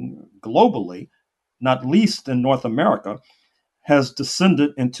wing globally, not least in North America, has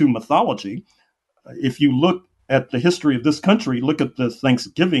descended into mythology. If you look at the history of this country, look at the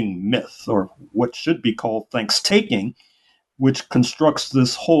Thanksgiving myth, or what should be called Thanks-taking, which constructs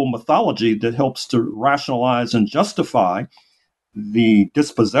this whole mythology that helps to rationalize and justify the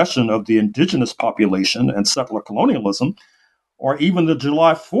dispossession of the indigenous population and settler colonialism, or even the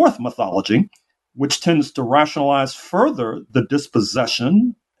July 4th mythology, which tends to rationalize further the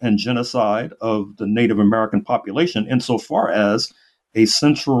dispossession and genocide of the Native American population, insofar as a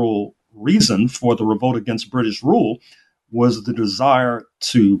central reason for the revolt against British rule was the desire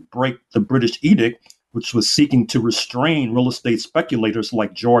to break the British edict, which was seeking to restrain real estate speculators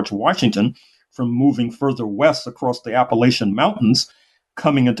like George Washington from moving further west across the Appalachian Mountains,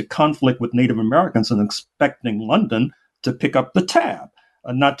 coming into conflict with Native Americans and expecting London to pick up the tab.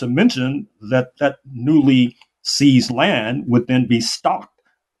 Not to mention that that newly seized land would then be stocked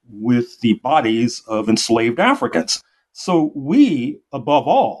with the bodies of enslaved Africans. So we, above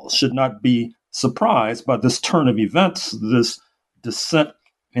all, should not be surprised by this turn of events, this descent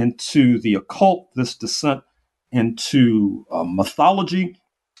into the occult, this descent into mythology.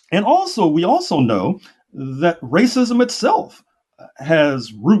 And also, we also know that racism itself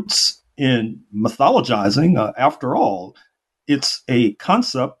has roots in mythologizing. After all, it's a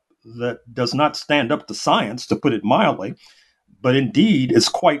concept that does not stand up to science, to put it mildly, but indeed is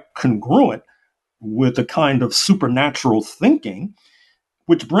quite congruent with a kind of supernatural thinking,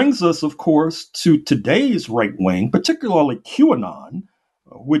 which brings us, of course, to today's right wing, particularly QAnon,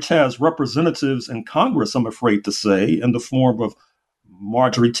 which has representatives in Congress, I'm afraid to say, in the form of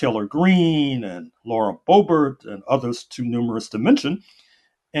Marjorie Taylor Greene and Laura Boebert and others too numerous to mention.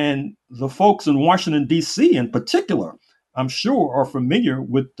 And the folks in Washington, D.C. in particular, I'm sure are familiar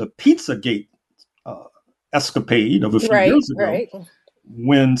with the Pizzagate escapade of a few years ago,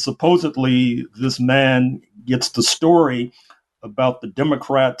 when supposedly this man gets the story about the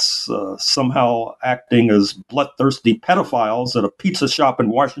Democrats somehow acting as bloodthirsty pedophiles at a pizza shop in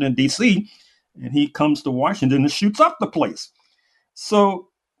Washington, D.C., and he comes to Washington and shoots up the place. So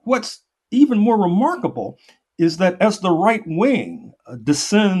what's even more remarkable is that as the right wing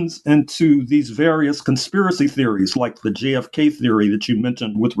descends into these various conspiracy theories, like the JFK theory that you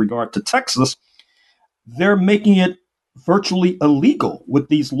mentioned with regard to Texas, they're making it virtually illegal with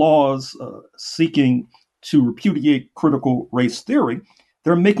these laws seeking to repudiate critical race theory.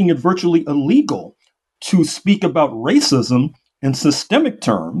 They're making it virtually illegal to speak about racism in systemic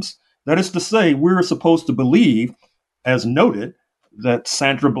terms. That is to say, we're supposed to believe, as noted, that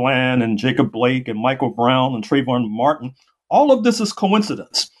Sandra Bland and Jacob Blake and Michael Brown and Trayvon Martin, all of this is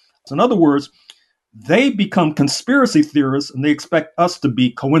coincidence. So in other words, they become conspiracy theorists and they expect us to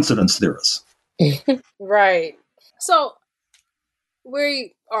be coincidence theorists. Right. So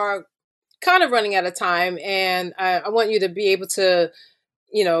we are kind of running out of time, and I want you to be able to,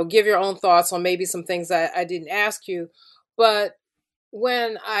 give your own thoughts on maybe some things that I didn't ask you. But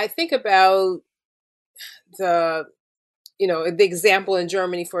when I think about the example in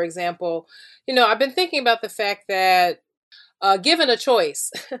Germany, for example, I've been thinking about the fact that given a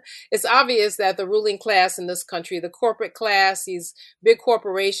choice, it's obvious that the ruling class in this country, the corporate class, these big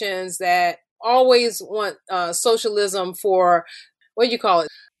corporations that always want socialism for, what do you call it?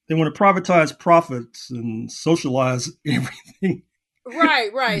 They want to privatize profits and socialize everything.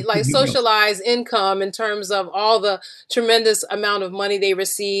 Right. Like socialize income in terms of all the tremendous amount of money they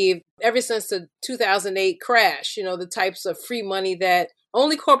received ever since the 2008 crash, the types of free money that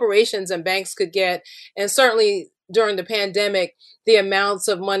only corporations and banks could get. And certainly during the pandemic, the amounts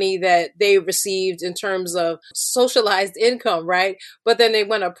of money that they received in terms of socialized income, right? But then they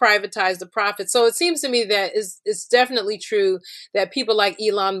want to privatize the profit. So it seems to me that it's definitely true that people like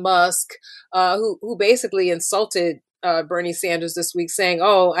Elon Musk, who basically insulted Bernie Sanders this week, saying,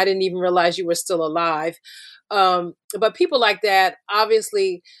 "Oh, I didn't even realize you were still alive." But people like that,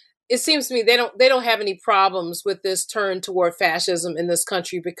 obviously, it seems to me they don't have any problems with this turn toward fascism in this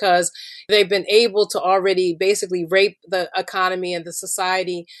country because they've been able to already basically rape the economy and the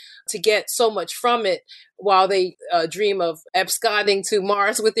society to get so much from it while they dream of absconding to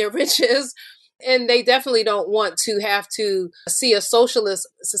Mars with their riches. And they definitely don't want to have to see a socialist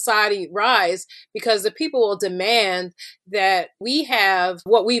society rise because the people will demand that we have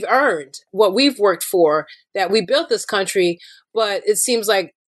what we've earned, what we've worked for, that we built this country. But it seems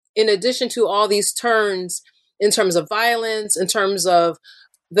like in addition to all these turns in terms of violence, in terms of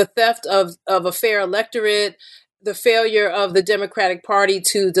the theft of a fair electorate, the failure of the Democratic Party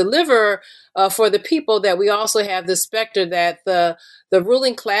to deliver for the people, that we also have the specter that the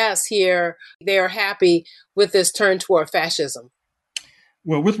ruling class here, they are happy with this turn toward fascism.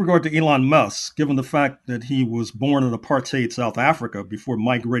 Well, with regard to Elon Musk, given the fact that he was born in apartheid South Africa before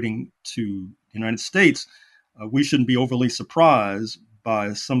migrating to the United States, we shouldn't be overly surprised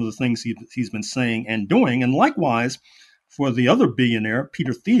by some of the things he's been saying and doing. And likewise, for the other billionaire,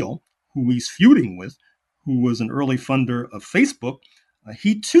 Peter Thiel, who he's feuding with, who was an early funder of Facebook,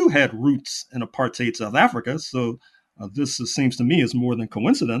 he too had roots in apartheid South Africa. So this seems to me is more than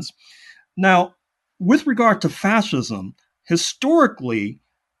coincidence. Now, with regard to fascism, historically,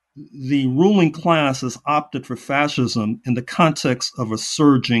 the ruling class has opted for fascism in the context of a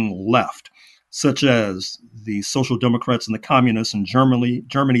surging left, such as the Social Democrats and the Communists in Germany,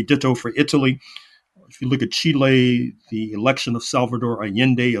 ditto for Italy. If you look at Chile, the election of Salvador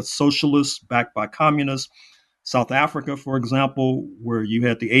Allende, a socialist backed by communists. South Africa, for example, where you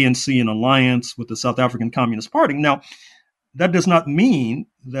had the ANC in alliance with the South African Communist Party. Now, that does not mean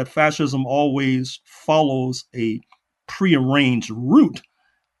that fascism always follows a prearranged route,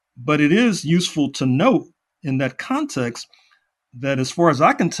 but it is useful to note in that context that as far as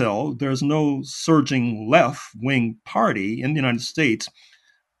I can tell, there's no surging left-wing party in the United States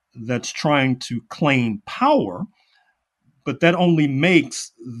that's trying to claim power, but that only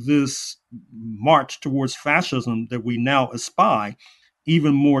makes this march towards fascism that we now espy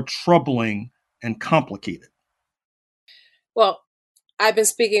even more troubling and complicated. Well, I've been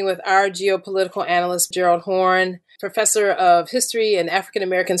speaking with our geopolitical analyst, Gerald Horne, professor of history and African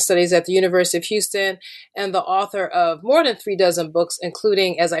American studies at the University of Houston, and the author of more than 36 books,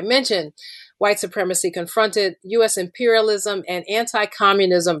 including, as I mentioned, White Supremacy Confronted, U.S. Imperialism and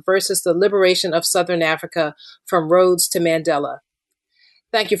Anti-Communism versus the Liberation of Southern Africa, from Rhodes to Mandela.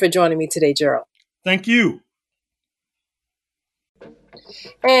 Thank you for joining me today, Gerald. Thank you.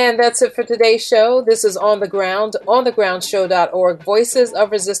 And that's it for today's show. This is On the Ground, onthegroundshow.org, Voices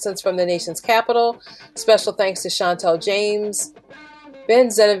of Resistance from the Nation's Capital. Special thanks to Chantel James, Ben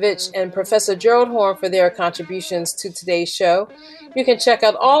Zenovich, and Professor Gerald Horne for their contributions to today's show. You can check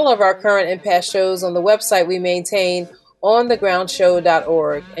out all of our current and past shows on the website we maintain,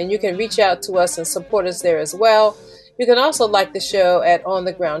 onthegroundshow.org, and you can reach out to us and support us there as well. You can also like the show at On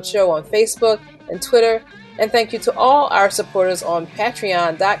the Ground Show on Facebook and Twitter. And thank you to all our supporters on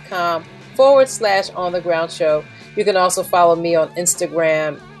patreon.com/On the Ground Show. You can also follow me on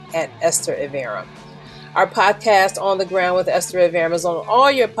Instagram at Esther Iverum. Our podcast, On the Ground with Esther Iverum, is on all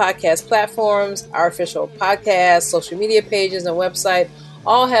your podcast platforms. Our official podcast, social media pages, and website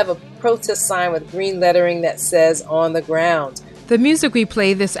all have a protest sign with green lettering that says On the Ground. The music we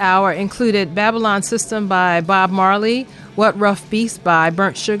played this hour included Babylon System by Bob Marley, What Rough Beast by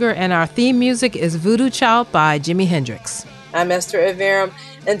Burnt Sugar, and our theme music is Voodoo Child by Jimi Hendrix. I'm Esther Iverum.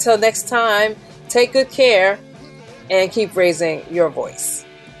 Until next time, take good care and keep raising your voice.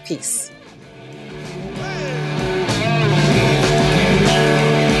 Peace.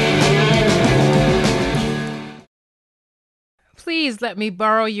 Please let me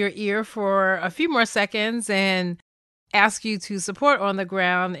borrow your ear for a few more seconds and ask you to support On the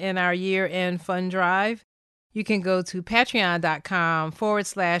Ground in our year-end fund drive. You can go to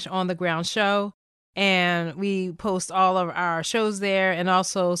patreon.com/On the Ground Show, and we post all of our shows there and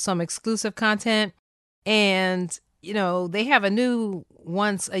also some exclusive content. And, you know, they have a new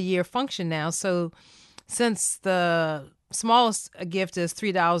once a year function now. So since the smallest gift is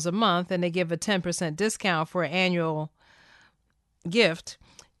 $3 a month and they give a 10% discount for an annual gift,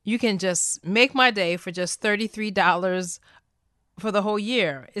 you can just make my day for just $33 for the whole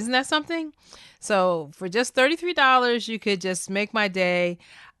year. Isn't that something? So for just $33, you could just make my day.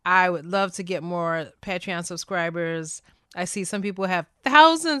 I would love to get more Patreon subscribers. I see some people have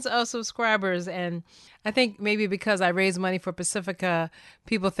thousands of subscribers, and I think maybe because I raise money for Pacifica,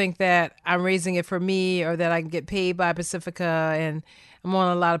 people think that I'm raising it for me or that I can get paid by Pacifica, and I'm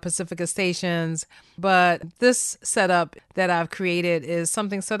on a lot of Pacifica stations. But this setup that I've created is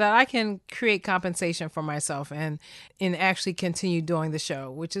something so that I can create compensation for myself and actually continue doing the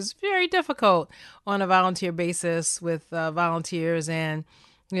show, which is very difficult on a volunteer basis with volunteers and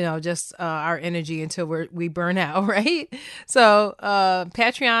just our energy until we burn out, right? So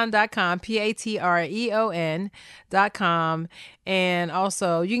patreon.com, patreon.com. And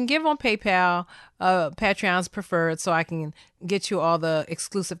also you can give on PayPal. Patreon's preferred, so I can get you all the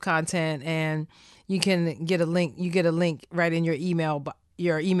exclusive content, and you can get a link. You get a link right in your email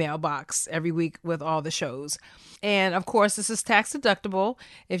box every week with all the shows. And of course, this is tax deductible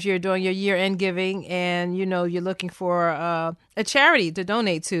if you're doing your year-end giving and you're looking for a charity to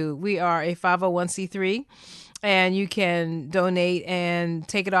donate to. We are a 501c3, and you can donate and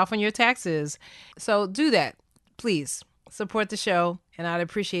take it off on your taxes. So do that, please. Support the show, and I'd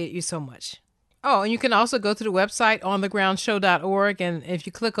appreciate you so much. Oh, and you can also go to the website onthegroundshow.org, and if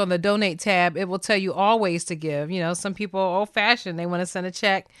you click on the donate tab, it will tell you all ways to give. Some people are old-fashioned; they want to send a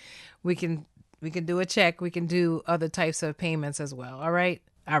check. We can do a check. We can do other types of payments as well. All right.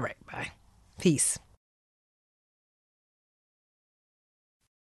 Bye. Peace.